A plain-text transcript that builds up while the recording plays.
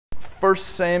1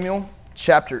 Samuel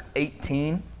chapter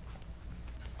 18.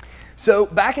 So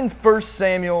back in 1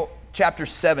 Samuel chapter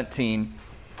 17,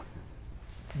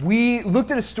 we looked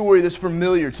at a story that's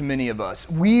familiar to many of us.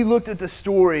 We looked at the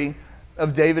story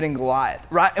of David and Goliath,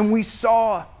 right? And we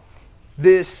saw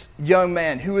this young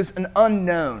man who was an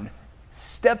unknown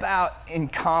step out in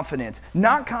confidence.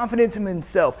 Not confidence in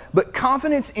himself, but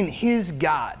confidence in his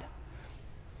God.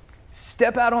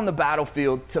 Step out on the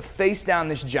battlefield to face down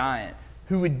this giant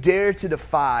who would dare to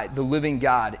defy the living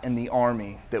God and the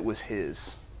army that was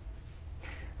his.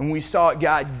 And we saw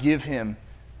God give him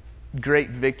great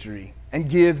victory and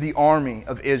give the army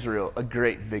of Israel a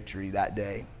great victory that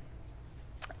day.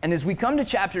 And as we come to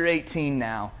chapter 18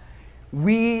 now,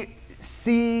 we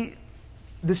see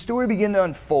the story begin to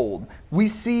unfold. We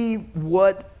see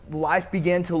what life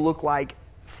began to look like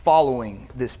following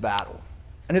this battle.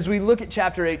 And as we look at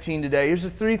chapter 18 today, here's the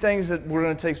three things that we're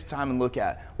going to take some time and look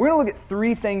at. We're going to look at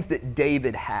three things that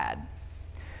David had.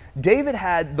 David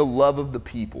had the love of the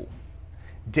people.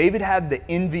 David had the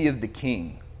envy of the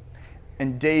king.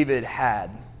 And David had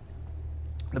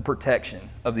the protection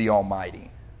of the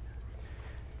Almighty.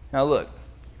 Now look,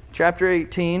 chapter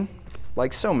 18,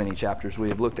 like so many chapters we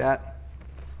have looked at,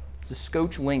 it's a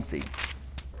scotch lengthy. So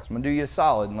I'm going to do you a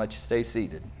solid and let you stay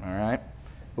seated, all right?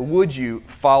 But would you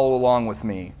follow along with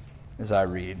me as I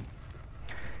read?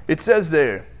 It says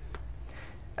there,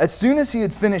 as soon as he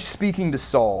had finished speaking to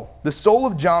Saul, the soul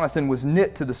of Jonathan was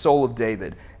knit to the soul of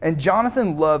David, and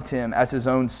Jonathan loved him as his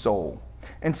own soul.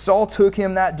 And Saul took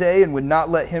him that day and would not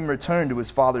let him return to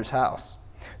his father's house.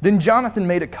 Then Jonathan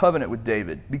made a covenant with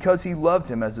David, because he loved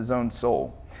him as his own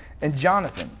soul. And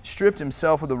Jonathan stripped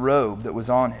himself of the robe that was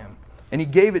on him, and he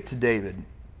gave it to David,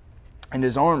 and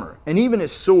his armor, and even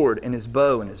his sword, and his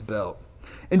bow, and his belt.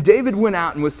 And David went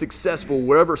out and was successful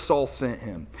wherever Saul sent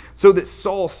him, so that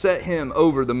Saul set him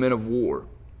over the men of war.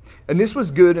 And this was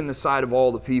good in the sight of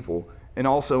all the people, and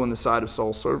also in the sight of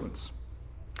Saul's servants.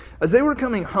 As they were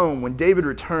coming home, when David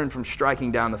returned from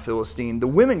striking down the Philistine, the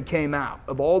women came out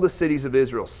of all the cities of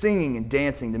Israel, singing and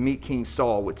dancing to meet King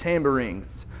Saul with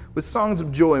tambourines, with songs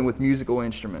of joy, and with musical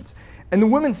instruments. And the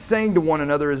women sang to one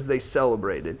another as they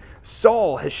celebrated,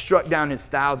 Saul has struck down his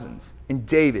thousands, and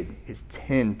David his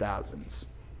 10,000s.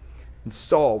 And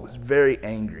Saul was very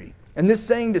angry, and this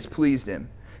saying displeased him.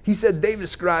 He said, they've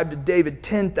ascribed to David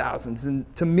 10,000s,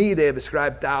 and to me they have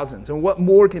ascribed thousands. And what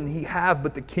more can he have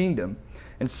but the kingdom?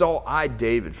 And Saul eyed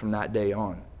David from that day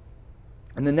on.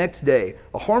 And the next day,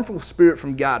 a harmful spirit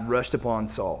from God rushed upon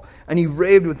Saul, and he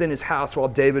raved within his house while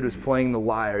David was playing the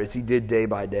lyre, as he did day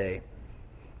by day.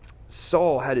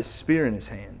 Saul had his spear in his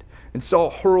hand, and Saul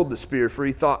hurled the spear, for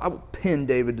he thought, I will pin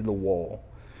David to the wall.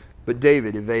 But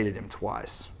David evaded him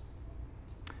twice.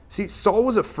 See, Saul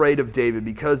was afraid of David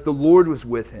because the Lord was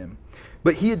with him,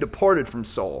 but he had departed from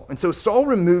Saul. And so Saul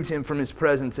removed him from his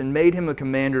presence and made him a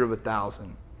commander of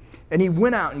 1,000. And he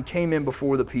went out and came in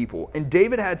before the people. And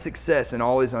David had success in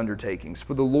all his undertakings,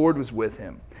 for the Lord was with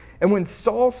him. And when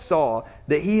Saul saw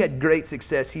that he had great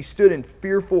success, he stood in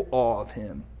fearful awe of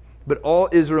him. But all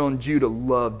Israel and Judah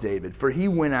loved David, for he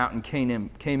went out and came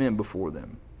in before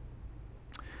them.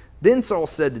 Then Saul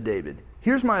said to David,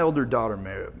 here's my elder daughter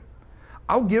Merab.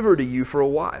 I'll give her to you for a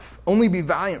wife. Only be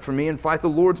valiant for me and fight the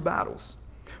Lord's battles.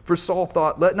 For Saul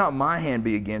thought, let not my hand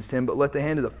be against him, but let the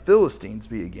hand of the Philistines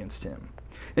be against him.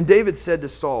 And David said to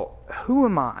Saul, who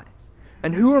am I?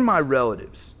 And who are my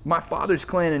relatives, my father's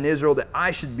clan in Israel, that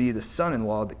I should be the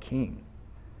son-in-law of the king?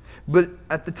 But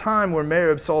at the time where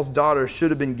Merab, Saul's daughter,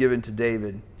 should have been given to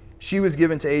David, she was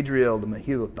given to Adriel the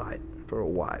Meholathite for a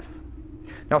wife.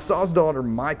 Now Saul's daughter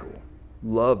Michal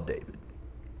loved David.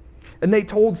 And they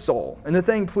told Saul, and the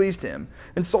thing pleased him.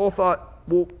 And Saul thought,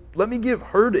 well, let me give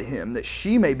her to him, that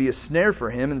she may be a snare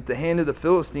for him, and that the hand of the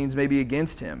Philistines may be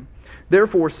against him.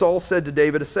 Therefore Saul said to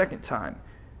David a second time,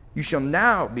 you shall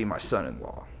now be my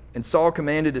son-in-law. And Saul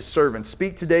commanded his servants,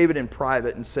 speak to David in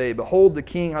private, and say, behold, the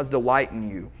king has delight in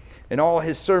you, and all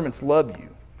his servants love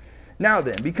you. Now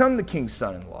then, become the king's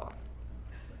son-in-law.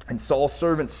 And Saul's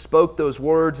servants spoke those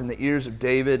words in the ears of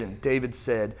David, and David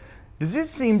said, does it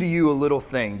seem to you a little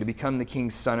thing to become the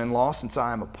king's son-in-law, since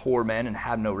I am a poor man and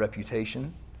have no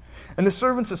reputation? And the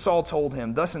servants of Saul told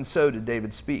him, thus and so did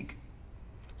David speak.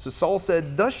 So Saul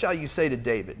said, thus shall you say to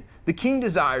David, the king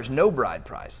desires no bride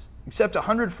price, except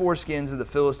 100 foreskins of the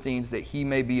Philistines, that he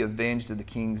may be avenged of the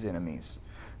king's enemies.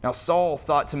 Now Saul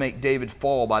thought to make David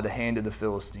fall by the hand of the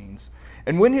Philistines.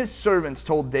 And when his servants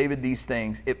told David these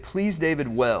things, it pleased David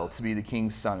well to be the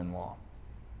king's son-in-law.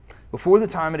 Before the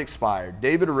time had expired,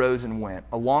 David arose and went,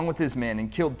 along with his men, and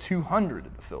killed 200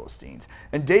 of the Philistines.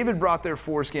 And David brought their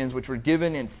foreskins, which were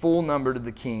given in full number to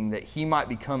the king, that he might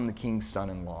become the king's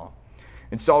son-in-law.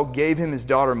 And Saul gave him his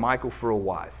daughter Michal for a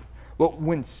wife. But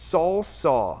when Saul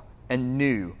saw and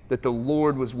knew that the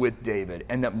Lord was with David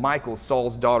and that Michal,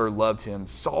 Saul's daughter, loved him,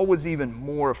 Saul was even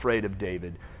more afraid of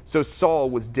David. So Saul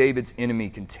was David's enemy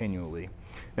continually.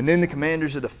 And then the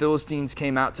commanders of the Philistines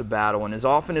came out to battle, and as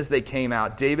often as they came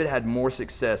out, David had more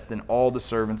success than all the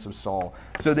servants of Saul,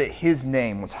 so that his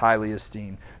name was highly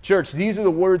esteemed. Church, these are the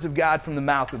words of God from the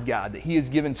mouth of God that he has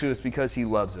given to us because he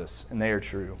loves us, and they are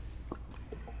true.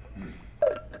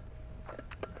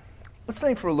 Let's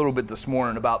think for a little bit this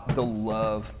morning about the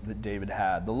love that David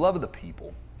had, the love of the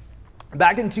people.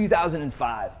 Back in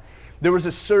 2005, there was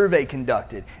a survey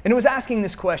conducted, and it was asking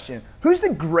this question: who's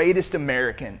the greatest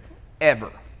American ever?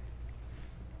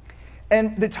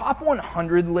 And the top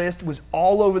 100 list was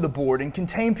all over the board and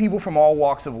contained people from all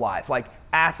walks of life, like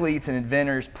athletes and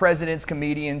inventors, presidents,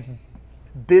 comedians,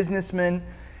 businessmen,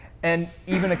 and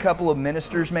even a couple of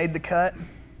ministers made the cut.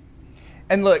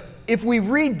 And look, if we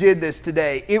redid this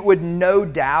today, it would no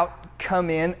doubt come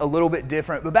in a little bit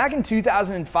different. But back in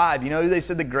 2005, you know who they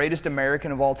said the greatest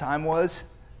American of all time was?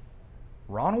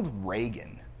 Ronald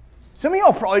Reagan. Some of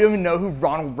y'all probably don't even know who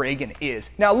Ronald Reagan is.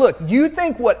 Now look, you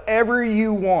think whatever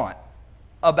you want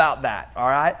about that, all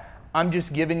right? I'm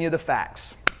just giving you the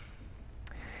facts.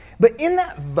 But in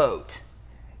that vote,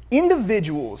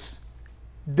 individuals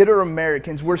that are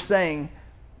Americans were saying,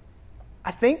 I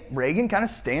think Reagan kind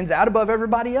of stands out above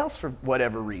everybody else for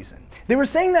whatever reason. They were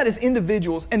saying that as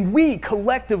individuals, and we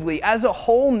collectively, as a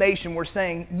whole nation, were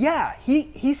saying, yeah,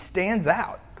 he stands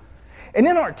out. And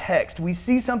in our text, we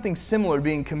see something similar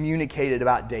being communicated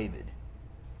about David.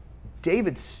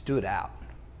 David stood out.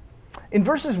 In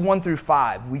verses 1 through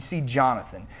 5, we see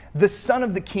Jonathan, the son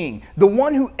of the king, the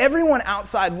one who everyone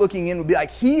outside looking in would be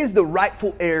like, he is the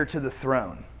rightful heir to the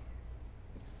throne.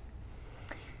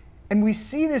 And we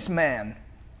see this man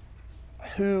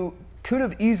who could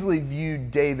have easily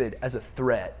viewed David as a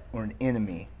threat or an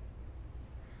enemy.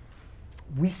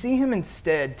 We see him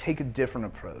instead take a different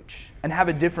approach and have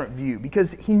a different view,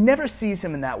 because he never sees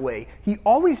him in that way. He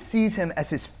always sees him as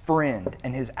his friend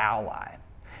and his ally.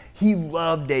 He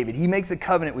loved David. He makes a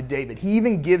covenant with David. He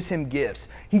even gives him gifts.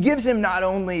 He gives him not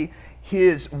only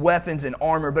his weapons and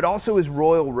armor, but also his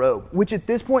royal robe, which at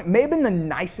this point may have been the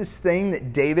nicest thing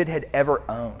that David had ever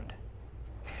owned.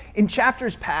 In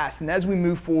chapters past, and as we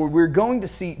move forward, we're going to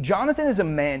see Jonathan is a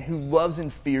man who loves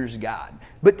and fears God.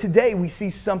 But today we see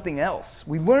something else.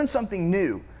 We learn something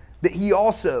new, that he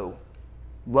also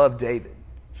loved David.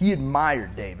 He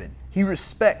admired David. He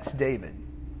respects David.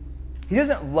 He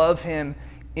doesn't love him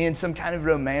in some kind of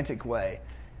romantic way,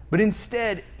 but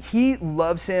instead he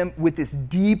loves him with this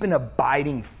deep and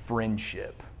abiding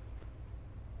friendship.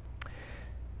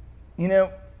 You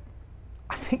know,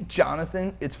 I think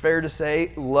Jonathan, it's fair to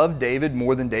say, loved David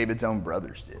more than David's own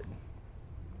brothers did.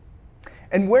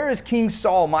 And whereas King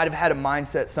Saul might have had a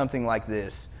mindset something like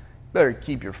this, better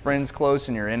keep your friends close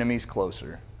and your enemies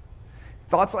closer,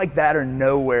 thoughts like that are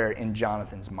nowhere in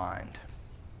Jonathan's mind.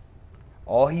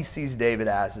 All he sees David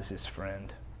as is his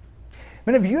friend.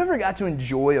 Man, have you ever got to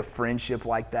enjoy a friendship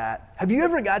like that? Have you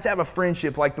ever got to have a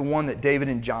friendship like the one that David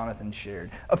and Jonathan shared?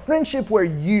 A friendship where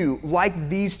you, like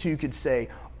these two, could say,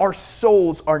 our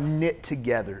souls are knit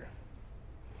together.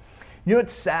 You know,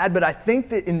 it's sad, but I think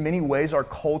that in many ways our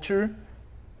culture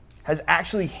has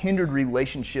actually hindered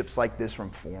relationships like this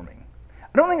from forming.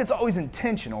 I don't think it's always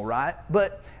intentional, right?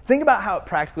 But think about how it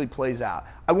practically plays out.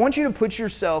 I want you to put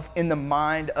yourself in the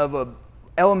mind of a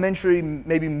elementary,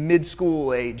 maybe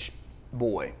mid-school age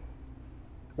boy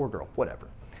or girl, whatever.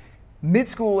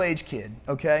 Mid-school age kid,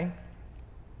 okay?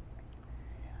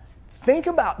 Think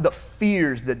about the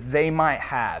fears that they might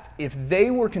have if they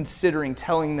were considering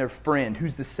telling their friend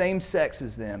who's the same sex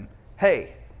as them,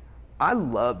 hey, I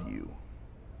love you.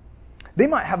 They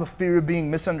might have a fear of being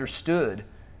misunderstood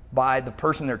by the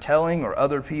person they're telling or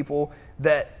other people,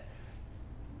 that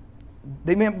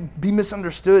they may be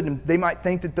misunderstood and they might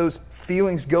think that those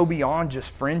feelings go beyond just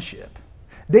friendship.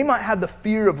 They might have the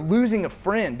fear of losing a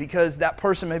friend because that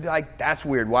person may be like, that's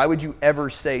weird. Why would you ever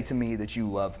say to me that you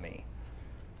love me?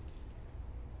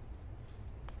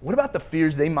 What about the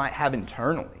fears they might have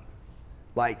internally?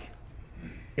 Like,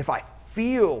 if I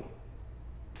feel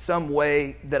some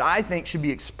way that I think should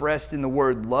be expressed in the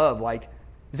word love, like,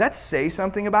 does that say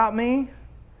something about me?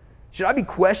 Should I be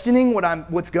questioning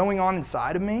what's going on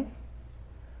inside of me?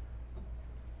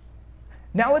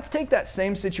 Now let's take that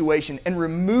same situation and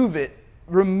remove it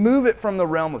from the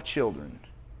realm of children.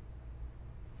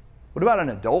 What about an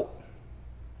adult?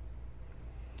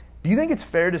 Do you think it's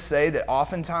fair to say that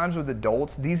oftentimes with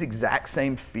adults, these exact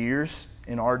same fears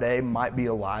in our day might be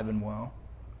alive and well?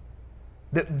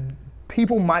 That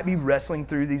people might be wrestling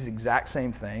through these exact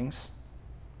same things,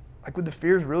 like would the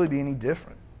fears really be any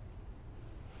different?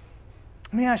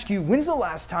 Let me ask you, when's the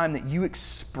last time that you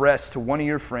expressed to one of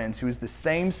your friends who is the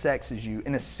same sex as you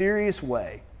in a serious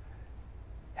way,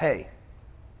 hey,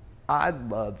 I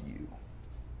love you?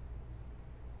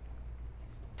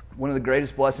 One of the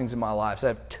greatest blessings in my life is I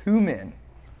have two men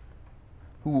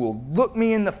who will look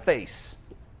me in the face,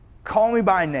 call me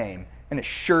by name, and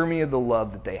assure me of the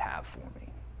love that they have for me.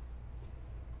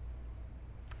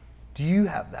 Do you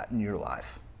have that in your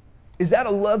life? Is that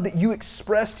a love that you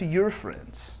express to your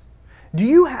friends? Do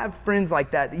you have friends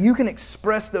like that you can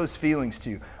express those feelings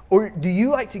to? Or do you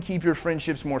like to keep your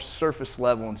friendships more surface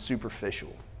level and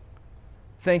superficial,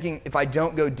 thinking if I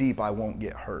don't go deep, I won't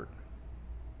get hurt?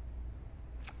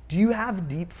 Do you have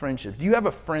deep friendships? Do you have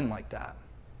a friend like that?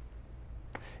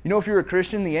 You know, if you're a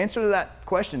Christian, the answer to that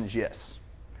question is yes.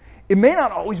 It may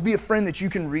not always be a friend that you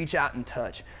can reach out and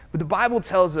touch, but the Bible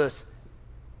tells us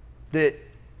that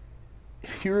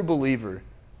if you're a believer,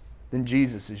 then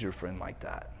Jesus is your friend like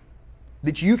that.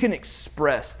 That you can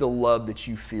express the love that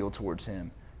you feel towards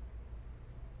him.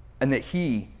 And that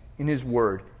he, in his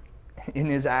word, in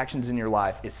his actions in your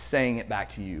life, is saying it back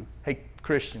to you. Hey,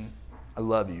 Christian, I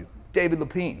love you. David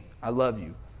Lapine, I love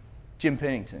you. Jim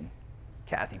Pennington,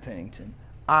 Kathy Pennington,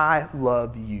 I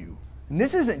love you. And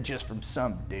this isn't just from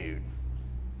some dude.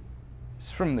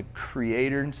 It's from the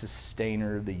creator and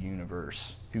sustainer of the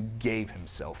universe who gave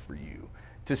himself for you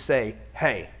to say,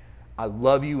 hey, I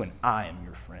love you and I am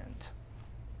your friend.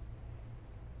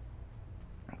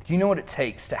 Do you know what it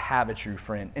takes to have a true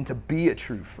friend and to be a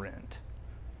true friend?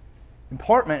 In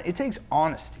part, man, it takes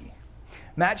honesty.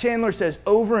 Matt Chandler says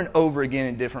over and over again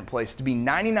in different places, to be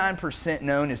 99%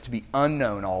 known is to be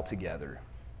unknown altogether.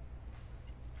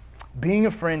 Being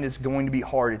a friend is going to be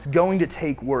hard. It's going to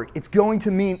take work. It's going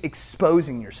to mean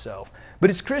exposing yourself. But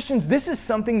as Christians, this is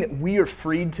something that we are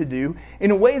freed to do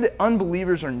in a way that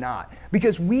unbelievers are not,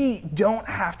 because we don't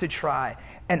have to try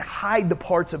and hide the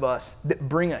parts of us that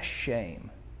bring us shame.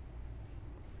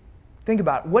 Think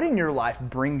about it. What in your life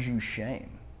brings you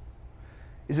shame?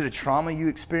 Is it a trauma you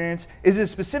experience? Is it a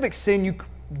specific sin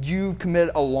you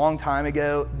committed a long time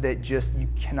ago that just you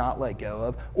cannot let go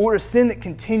of? Or a sin that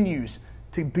continues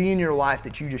to be in your life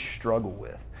that you just struggle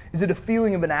with? Is it a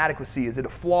feeling of inadequacy? Is it a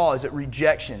flaw? Is it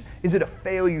rejection? Is it a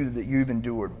failure that you've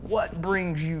endured? What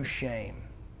brings you shame?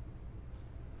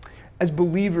 As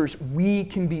believers, we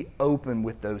can be open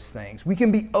with those things. We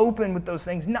can be open with those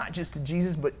things, not just to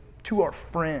Jesus, but to our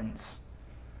friends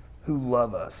who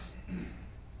love us.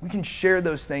 We can share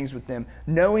those things with them,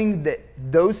 knowing that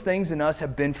those things in us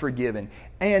have been forgiven,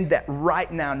 and that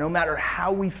right now, no matter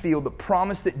how we feel, the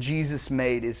promise that Jesus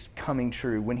made is coming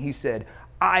true when he said,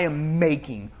 I am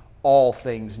making all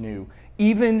things new,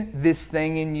 even this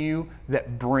thing in you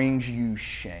that brings you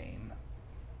shame.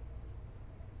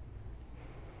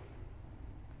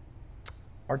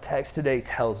 Our text today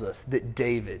tells us that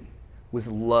David was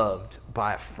loved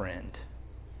by a friend.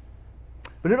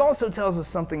 But it also tells us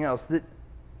something else, that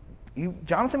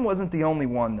Jonathan wasn't the only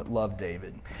one that loved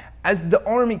David. As the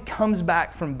army comes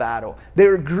back from battle, they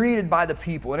are greeted by the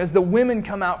people. And as the women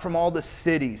come out from all the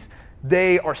cities,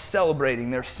 they are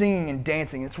celebrating, they're singing and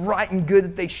dancing. It's right and good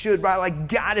that they should, right? Like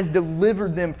God has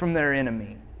delivered them from their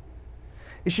enemy.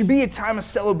 It should be a time of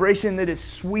celebration that is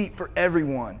sweet for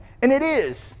everyone. And it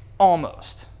is,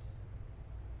 almost.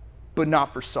 But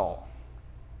not for Saul.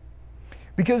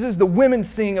 Because as the women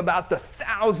sing about the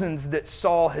thousands that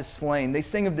Saul has slain, they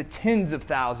sing of the tens of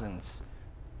thousands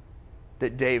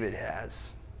that David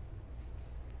has.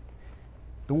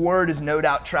 The word has no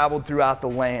doubt traveled throughout the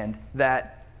land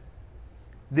that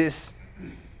this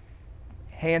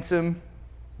handsome,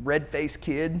 red-faced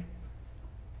kid,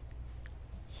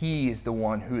 he is the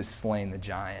one who has slain the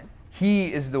giant.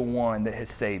 He is the one that has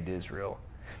saved Israel.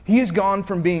 He has gone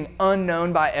from being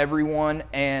unknown by everyone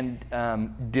and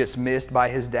dismissed by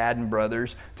his dad and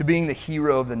brothers to being the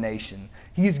hero of the nation.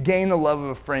 He has gained the love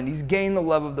of a friend. He's gained the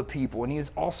love of the people. And he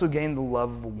has also gained the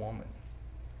love of a woman.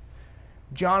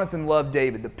 Jonathan loved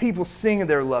David. The people sing of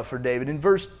their love for David. In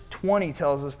verse 20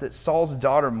 tells us that Saul's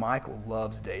daughter Michal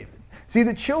loves David. See,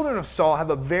 the children of Saul have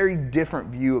a very different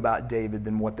view about David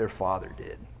than what their father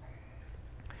did.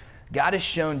 God has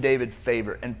shown David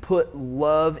favor and put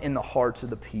love in the hearts of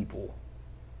the people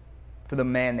for the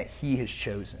man that he has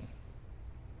chosen.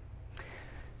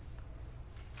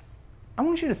 I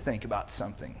want you to think about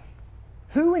something.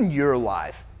 Who in your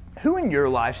life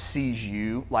sees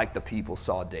you like the people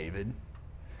saw David?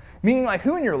 Meaning, like,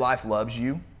 who in your life loves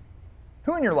you?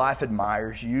 Who in your life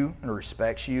admires you and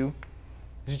respects you?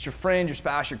 Is it your friend, your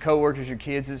spouse, your coworkers, your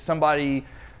kids? Is it somebody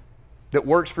that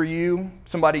works for you,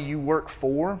 somebody you work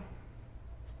for,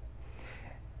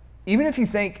 even if you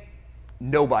think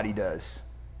nobody does,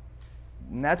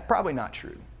 and that's probably not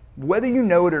true. Whether you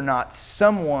know it or not,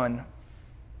 someone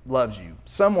loves you.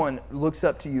 Someone looks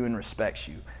up to you and respects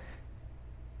you.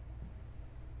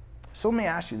 So let me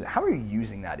ask you, how are you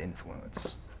using that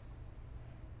influence?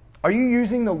 Are you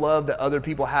using the love that other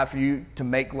people have for you to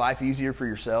make life easier for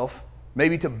yourself?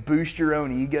 Maybe to boost your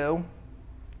own ego?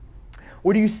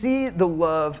 Or do you see the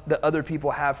love that other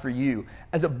people have for you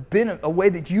as a way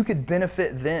that you could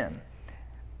benefit them,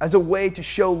 as a way to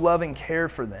show love and care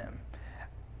for them,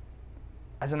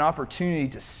 as an opportunity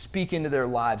to speak into their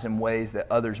lives in ways that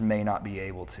others may not be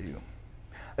able to?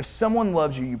 If someone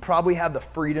loves you, you probably have the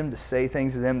freedom to say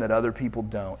things to them that other people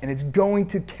don't, and it's going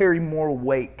to carry more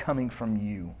weight coming from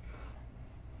you.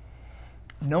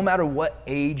 No matter what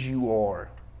age you are,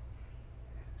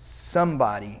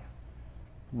 somebody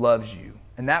loves you.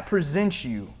 And that presents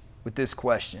you with this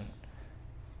question.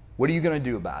 What are you going to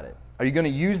do about it? Are you going to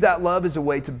use that love as a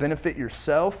way to benefit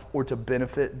yourself or to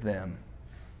benefit them?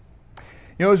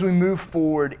 You know, as we move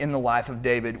forward in the life of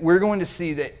David, we're going to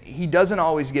see that he doesn't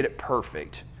always get it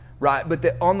perfect, right? But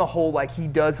that on the whole, like, he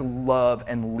does love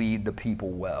and lead the people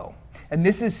well. And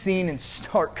this is seen in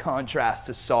stark contrast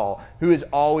to Saul, who is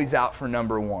always out for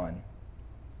number one.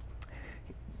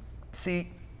 See,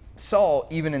 Saul,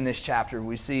 even in this chapter,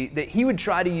 we see that he would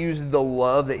try to use the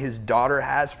love that his daughter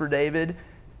has for David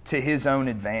to his own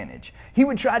advantage. He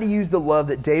would try to use the love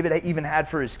that David even had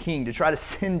for his king to try to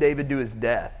send David to his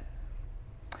death.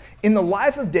 In the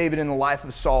life of David and the life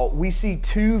of Saul, we see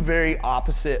two very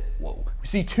opposite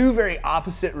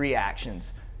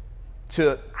reactions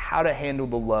to how to handle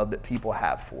the love that people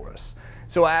have for us.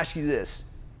 So I ask you this,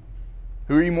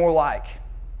 who are you more like,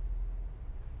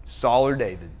 Saul or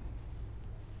David?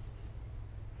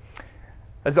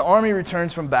 As the army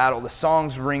returns from battle, the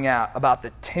songs ring out about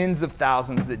the tens of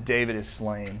thousands that David has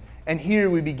slain. And here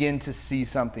we begin to see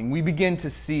something. We begin to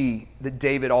see that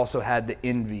David also had the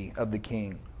envy of the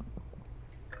king.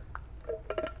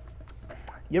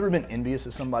 You ever been envious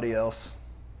of somebody else?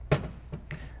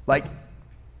 Like,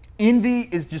 envy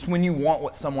is just when you want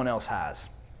what someone else has.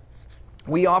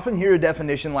 We often hear a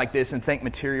definition like this and think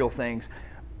material things.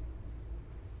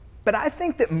 But I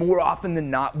think that more often than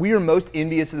not, we are most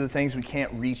envious of the things we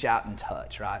can't reach out and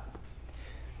touch, right?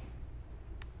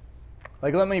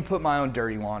 Like, let me put my own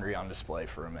dirty laundry on display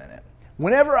for a minute.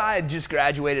 Whenever I had just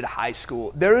graduated high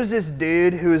school, there was this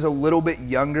dude who was a little bit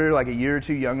younger, like a year or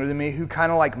two younger than me, who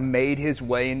kind of like made his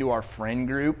way into our friend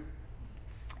group.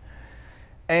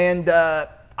 And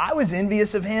I was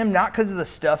envious of him, not because of the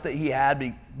stuff that he had,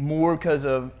 but more because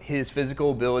of his physical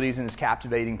abilities and his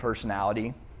captivating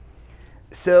personality.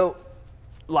 So,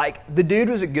 like, the dude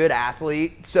was a good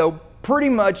athlete, so pretty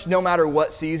much no matter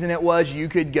what season it was, you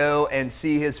could go and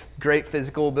see his great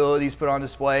physical abilities put on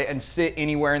display and sit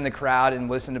anywhere in the crowd and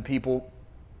listen to people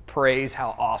praise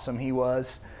how awesome he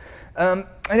was. And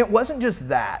it wasn't just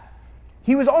that.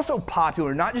 He was also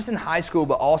popular, not just in high school,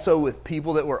 but also with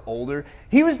people that were older.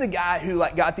 He was the guy who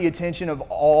like got the attention of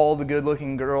all the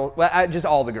good-looking girls, well, just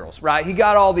all the girls, right? He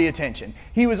got all the attention.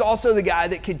 He was also the guy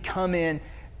that could come in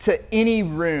to any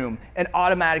room and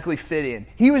automatically fit in.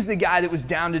 He was the guy that was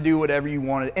down to do whatever you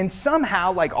wanted and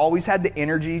somehow like always had the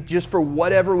energy just for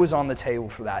whatever was on the table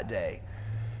for that day.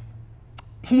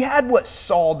 He had what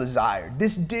Saul desired.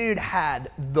 This dude had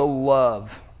the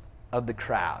love of the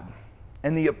crowd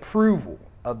and the approval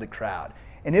of the crowd.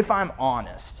 And if I'm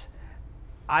honest,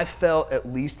 I felt,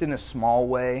 at least in a small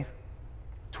way,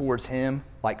 towards him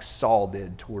like Saul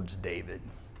did towards David.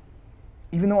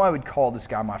 Even though I would call this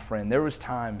guy my friend, there was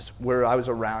times where I was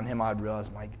around him, I'd realize,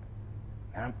 I'm like,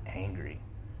 man, I'm angry.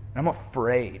 I'm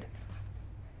afraid.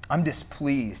 I'm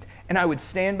displeased. And I would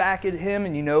stand back at him,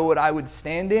 and you know what I would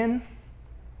stand in?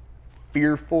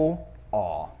 Fearful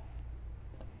awe.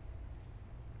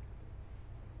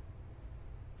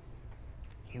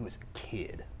 He was a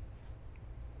kid.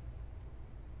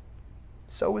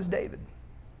 So was David.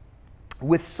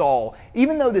 With Saul,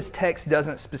 even though this text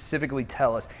doesn't specifically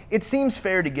tell us, it seems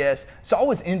fair to guess Saul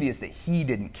was envious that he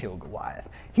didn't kill Goliath.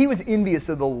 He was envious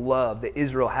of the love that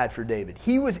Israel had for David.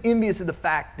 He was envious of the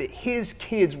fact that his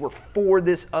kids were for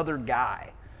this other guy.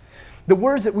 The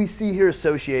words that we see here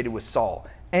associated with Saul,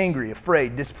 angry,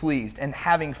 afraid, displeased, and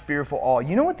having fearful awe,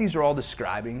 you know what these are all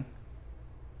describing?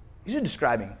 These are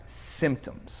describing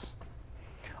symptoms.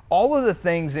 all of the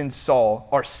things in Saul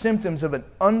are symptoms of an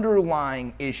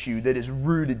underlying issue that is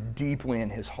rooted deeply in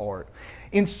his heart.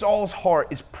 In Saul's heart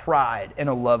is pride and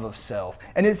a love of self.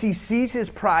 And as he sees his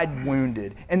pride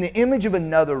wounded and the image of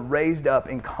another raised up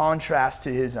in contrast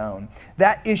to his own,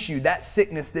 that issue, that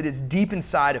sickness that is deep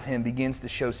inside of him begins to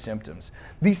show symptoms.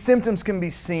 These symptoms can be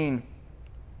seen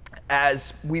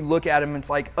as we look at him. It's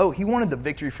like, oh, he wanted the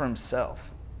victory for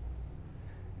himself.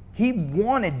 He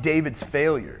wanted David's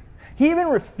failure. He even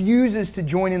refuses to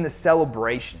join in the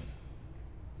celebration.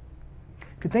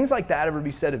 Could things like that ever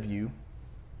be said of you?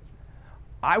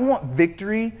 I want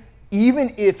victory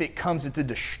even if it comes at the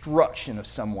destruction of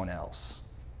someone else.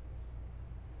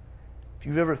 If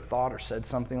you've ever thought or said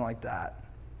something like that,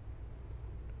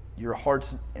 your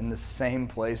heart's in the same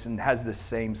place and has the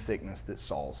same sickness that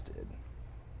Saul's did.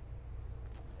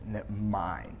 And that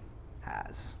mine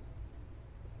has.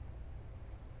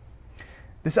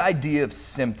 This idea of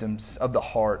symptoms of the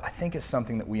heart, I think, is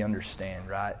something that we understand,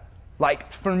 right?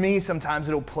 Like, for me, sometimes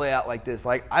it'll play out like this.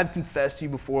 Like, I've confessed to you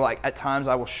before, like, at times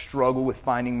I will struggle with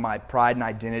finding my pride and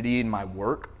identity in my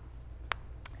work.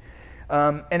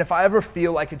 And if I ever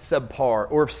feel like it's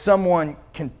subpar, or if someone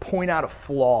can point out a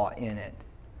flaw in it,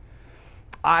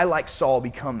 I, like Saul,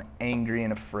 become angry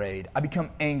and afraid. I become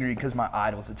angry because my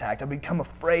idol's attacked. I become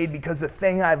afraid because the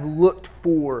thing I've looked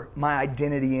for my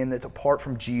identity in that's apart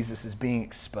from Jesus is being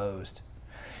exposed.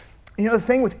 You know, the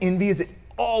thing with envy is it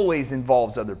always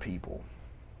involves other people.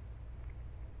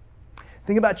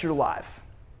 Think about your life.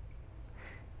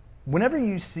 Whenever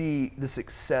you see the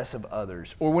success of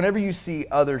others, or whenever you see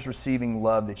others receiving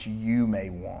love that you may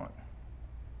want,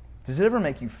 does it ever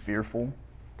make you fearful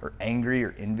or angry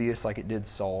or envious like it did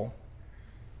Saul?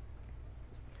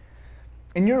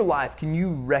 In your life, can you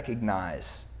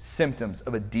recognize symptoms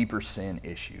of a deeper sin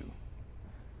issue?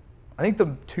 I think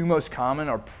the two most common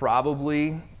are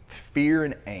probably fear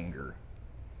and anger.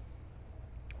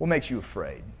 What makes you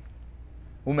afraid?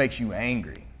 What makes you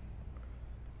angry?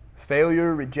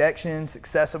 Failure, rejection,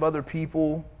 success of other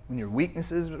people, when your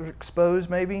weaknesses are exposed,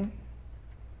 maybe?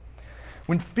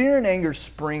 When fear and anger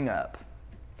spring up,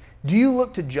 do you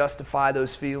look to justify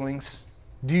those feelings?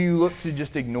 Do you look to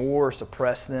just ignore or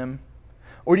suppress them?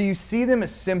 Or do you see them as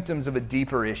symptoms of a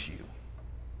deeper issue?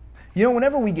 You know,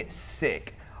 whenever we get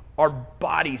sick, our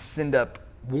bodies send up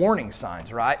warning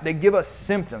signs, right? They give us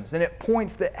symptoms, and it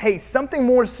points that, hey, something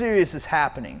more serious is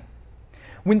happening.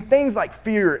 When things like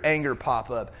fear or anger pop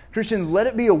up, Christian, let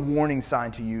it be a warning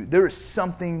sign to you. There is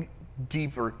something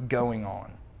deeper going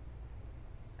on,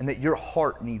 and that your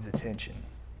heart needs attention.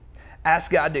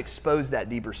 Ask God to expose that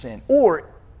deeper sin. Or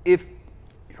if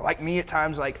you're like me at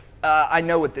times, like, I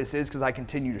know what this is because I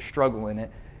continue to struggle in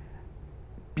it,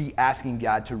 be asking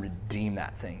God to redeem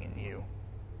that thing in you,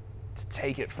 to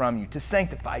take it from you, to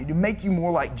sanctify you, to make you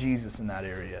more like Jesus in that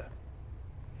area.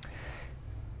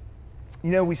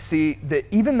 You know, we see that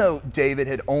even though David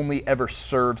had only ever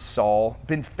served Saul,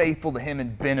 been faithful to him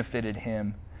and benefited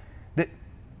him, that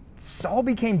Saul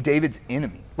became David's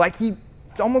enemy.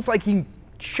 It's almost like he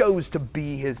chose to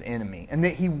be his enemy, and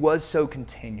that he was so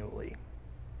continually.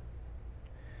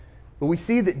 But we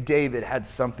see that David had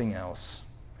something else.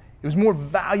 It was more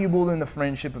valuable than the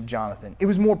friendship of Jonathan. It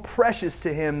was more precious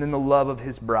to him than the love of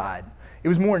his bride. It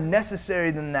was more necessary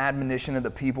than the admonition of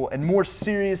the people, and more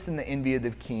serious than the envy of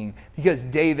the king, because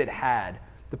David had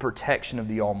the protection of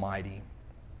the Almighty.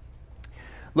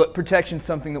 Look, protection's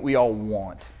something that we all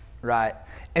want, right?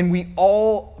 And we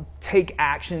all take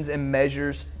actions and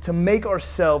measures to make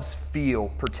ourselves feel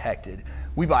protected.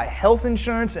 We buy health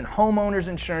insurance and homeowners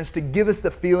insurance to give us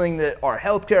the feeling that our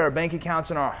health care, our bank accounts,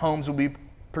 and our homes will be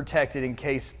protected in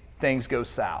case things go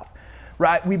south,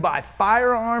 right? We buy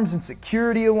firearms and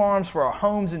security alarms for our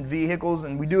homes and vehicles,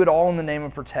 and we do it all in the name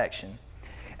of protection.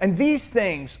 And these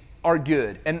things are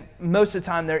good, and most of the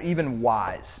time they're even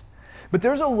wise. But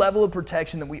there's a level of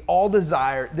protection that we all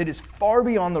desire that is far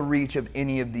beyond the reach of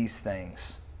any of these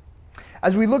things.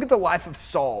 As we look at the life of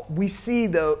Saul, we see,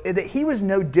 though, that he was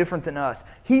no different than us.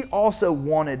 He also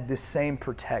wanted this same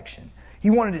protection. He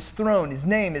wanted his throne, his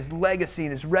name, his legacy,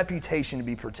 and his reputation to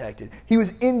be protected. He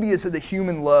was envious of the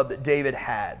human love that David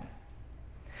had.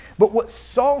 But what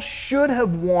Saul should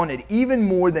have wanted, even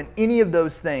more than any of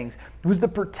those things, was the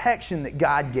protection that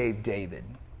God gave David.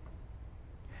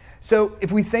 So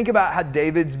if we think about how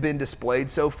David's been displayed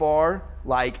so far,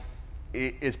 like,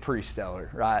 it is pretty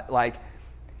stellar, right? Like,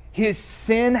 his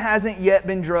sin hasn't yet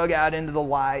been drug out into the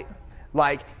light.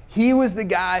 Like, he was the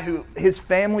guy who his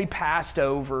family passed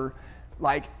over.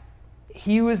 Like,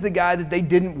 he was the guy that they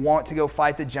didn't want to go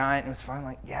fight the giant, and was finally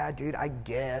like, yeah, dude, I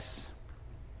guess.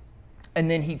 And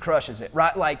then he crushes it,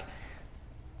 right? Like,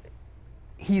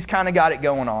 he's kind of got it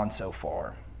going on so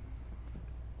far.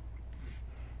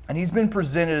 And he's been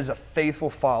presented as a faithful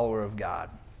follower of God.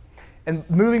 And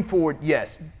moving forward,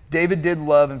 yes, David did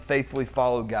love and faithfully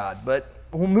follow God, but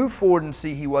we'll move forward and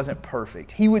see he wasn't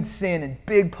perfect. He would sin in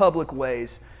big public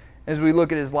ways. As we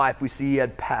look at his life, we see he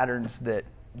had patterns that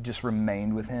just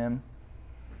remained with him.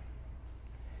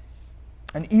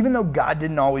 And even though God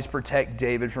didn't always protect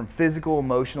David from physical,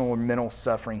 emotional, or mental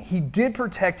suffering, he did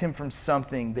protect him from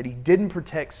something that he didn't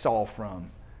protect Saul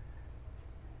from.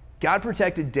 God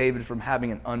protected David from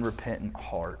having an unrepentant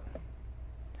heart.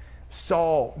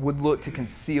 Saul would look to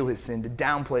conceal his sin, to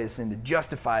downplay his sin, to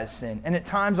justify his sin, and at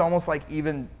times almost like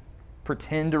even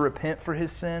pretend to repent for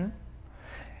his sin.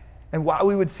 And while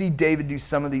we would see David do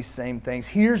some of these same things,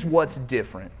 here's what's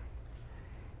different.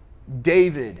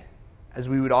 David, as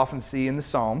we would often see in the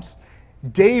Psalms,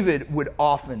 David would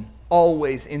often,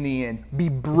 always in the end, be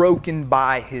broken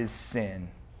by his sin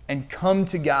and come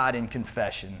to God in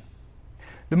confession.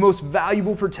 The most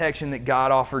valuable protection that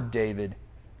God offered David,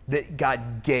 that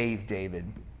God gave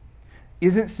David,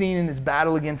 isn't seen in his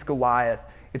battle against Goliath.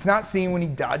 It's not seen when he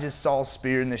dodges Saul's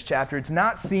spear in this chapter. It's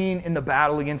not seen in the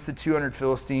battle against the 200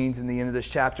 Philistines in the end of this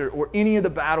chapter, or any of the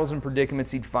battles and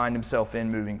predicaments he'd find himself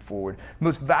in moving forward. The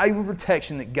most valuable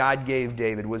protection that God gave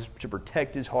David was to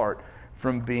protect his heart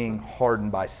from being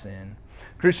hardened by sin.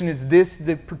 Christian, is this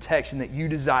the protection that you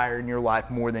desire in your life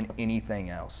more than anything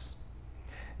else?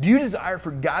 Do you desire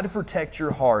for God to protect your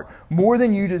heart more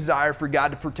than you desire for God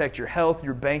to protect your health,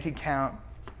 your bank account,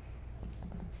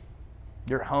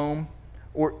 your home,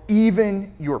 or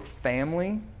even your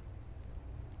family?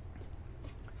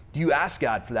 Do you ask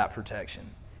God for that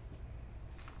protection?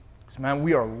 Because, man,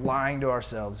 we are lying to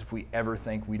ourselves if we ever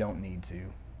think we don't need to.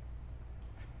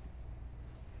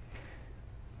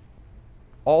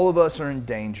 All of us are in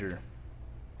danger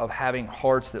of having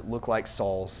hearts that look like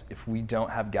Saul's if we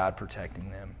don't have God protecting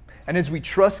them. And as we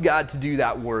trust God to do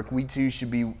that work, we too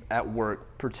should be at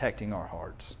work protecting our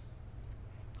hearts.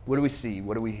 What do we see?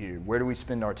 What do we hear? Where do we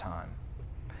spend our time?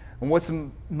 And what's the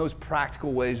most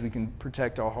practical ways we can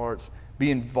protect our hearts?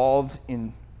 Be involved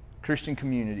in Christian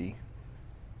community.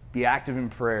 Be active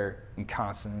in prayer and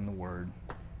constant in the Word.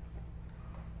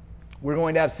 We're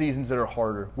going to have seasons that are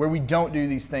harder, where we don't do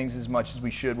these things as much as we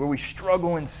should, where we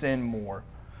struggle and sin more.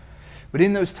 But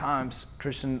in those times,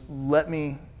 Christian, let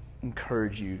me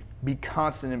encourage you, be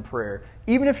constant in prayer.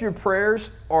 Even if your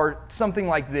prayers are something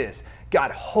like this: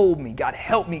 God, hold me, God,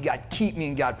 help me, God, keep me,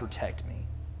 and God, protect me.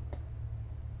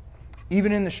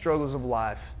 Even in the struggles of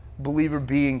life, believer,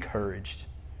 be encouraged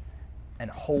and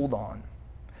hold on.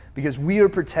 Because we are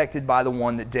protected by the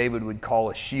one that David would call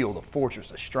a shield, a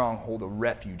fortress, a stronghold, a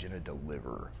refuge, and a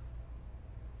deliverer.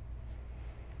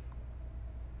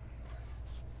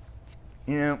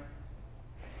 You know,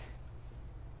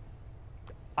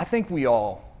 I think we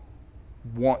all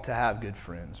want to have good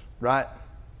friends, right?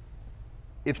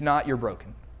 If not, you're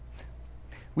broken.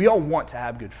 We all want to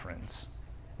have good friends.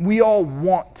 We all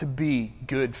want to be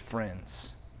good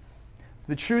friends.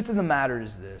 The truth of the matter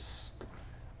is this.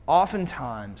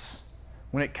 Oftentimes,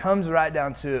 when it comes right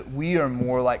down to it, we are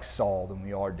more like Saul than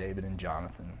we are David and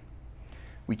Jonathan.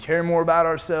 We care more about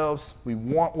ourselves. We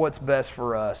want what's best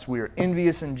for us. We are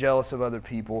envious and jealous of other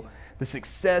people. The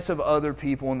success of other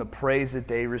people and the praise that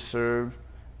they receive,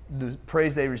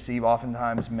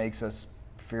 oftentimes makes us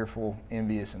fearful,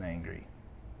 envious, and angry.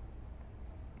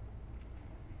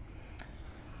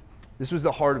 This was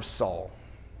the heart of Saul.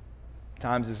 At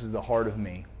times this is the heart of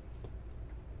me.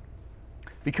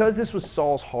 Because this was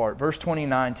Saul's heart, verse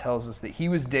 29 tells us that he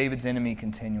was David's enemy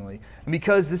continually. And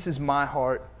because this is my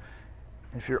heart,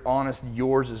 and if you're honest,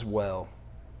 yours as well,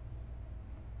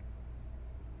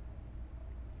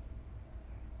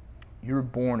 you were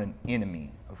born an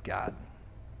enemy of God.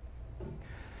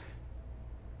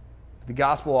 The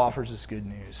gospel offers us good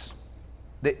news.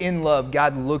 That in love,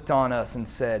 God looked on us and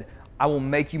said, I will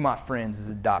make you my friends and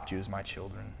adopt you as my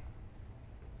children.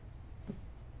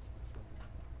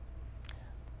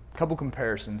 A couple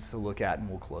comparisons to look at and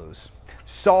we'll close.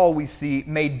 Saul, we see,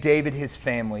 made David his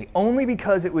family only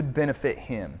because it would benefit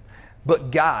him.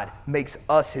 But God makes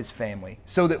us his family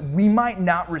so that we might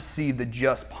not receive the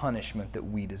just punishment that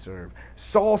we deserve.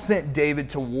 Saul sent David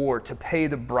to war to pay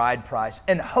the bride price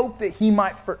and hoped that he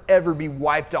might forever be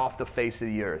wiped off the face of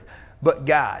the earth. But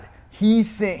God, he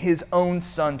sent his own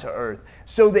son to earth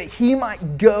so that he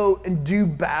might go and do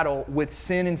battle with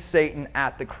sin and Satan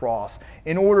at the cross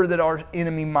in order that our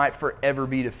enemy might forever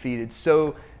be defeated.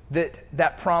 So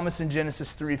that promise in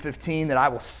Genesis 3:15 that I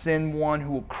will send one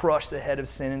who will crush the head of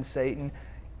sin and Satan,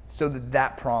 so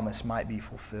that promise might be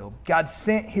fulfilled. God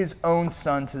sent his own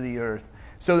son to the earth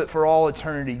so that for all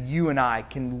eternity you and I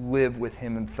can live with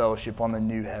him in fellowship on the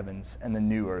new heavens and the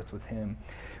new earth with him.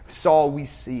 Saul, we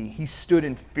see, he stood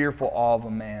in fearful awe of a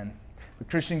man.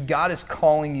 But Christian, God is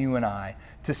calling you and I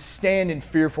to stand in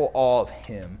fearful awe of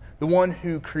him, the one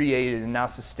who created and now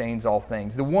sustains all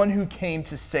things, the one who came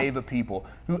to save a people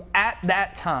who at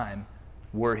that time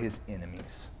were his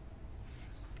enemies.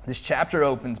 This chapter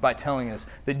opens by telling us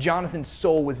that Jonathan's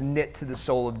soul was knit to the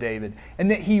soul of David,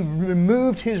 and that he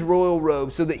removed his royal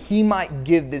robe so that he might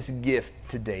give this gift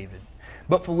to David.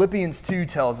 But Philippians 2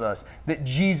 tells us that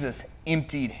Jesus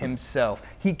emptied himself.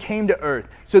 He came to earth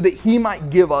so that he might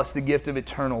give us the gift of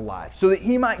eternal life, so that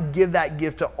he might give that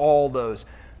gift to all those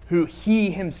who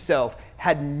he himself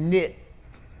had knit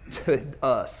to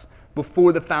us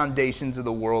before the foundations of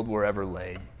the world were ever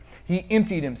laid. He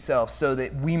emptied himself so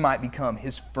that we might become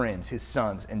his friends, his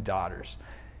sons and daughters.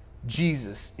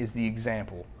 Jesus is the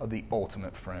example of the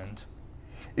ultimate friend.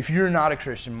 If you're not a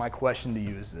Christian, my question to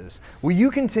you is this: will you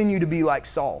continue to be like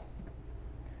Saul,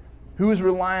 who was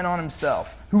relying on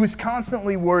himself, who was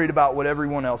constantly worried about what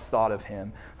everyone else thought of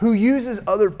him, who uses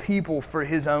other people for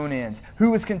his own ends,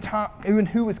 who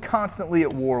was constantly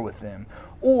at war with them?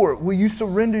 Or will you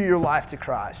surrender your life to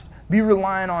Christ, be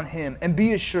reliant on him, and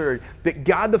be assured that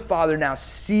God the Father now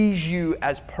sees you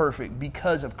as perfect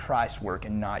because of Christ's work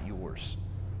and not yours?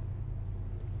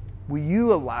 Will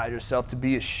you allow yourself to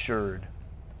be assured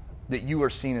that you are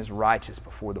seen as righteous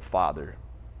before the Father,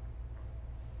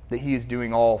 that he is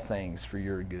doing all things for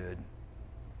your good,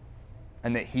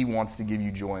 and that he wants to give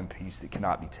you joy and peace that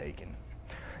cannot be taken?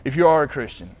 If you are a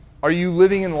Christian, are you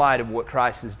living in light of what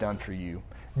Christ has done for you?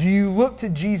 Do you look to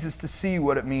Jesus to see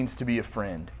what it means to be a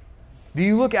friend? Do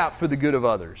you look out for the good of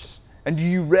others? And do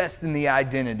you rest in the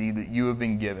identity that you have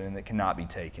been given and that cannot be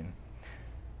taken?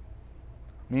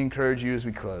 Let me encourage you as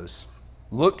we close.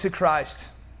 Look to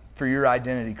Christ for your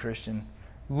identity, Christian.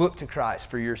 Look to Christ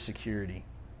for your security.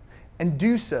 And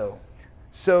do so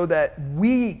that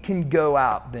we can go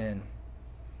out then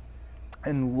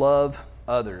and love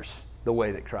others the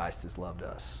way that Christ has loved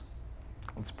us.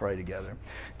 Let's pray together.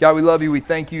 God, we love you. We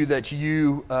thank you that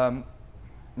you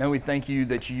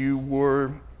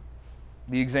were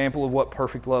the example of what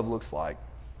perfect love looks like.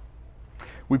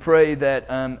 We pray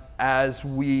that as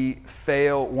we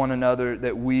fail one another,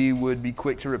 that we would be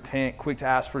quick to repent, quick to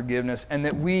ask forgiveness, and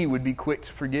that we would be quick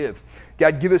to forgive.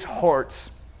 God, give us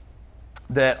hearts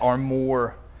that are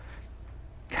more,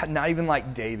 God, not even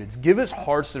like David's. Give us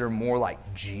hearts that are more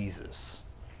like Jesus.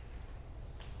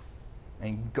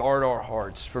 And guard our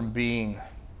hearts from being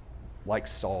like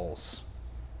Saul's.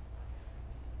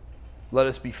 Let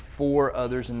us be for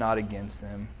others and not against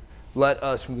them. Let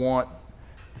us want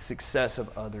the success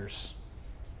of others.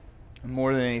 And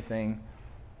more than anything,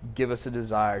 give us a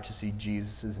desire to see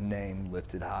Jesus' name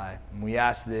lifted high. And we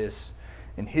ask this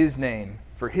in his name,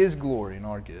 for his glory and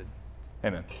our good.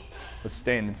 Amen. Let's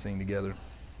stand and sing together.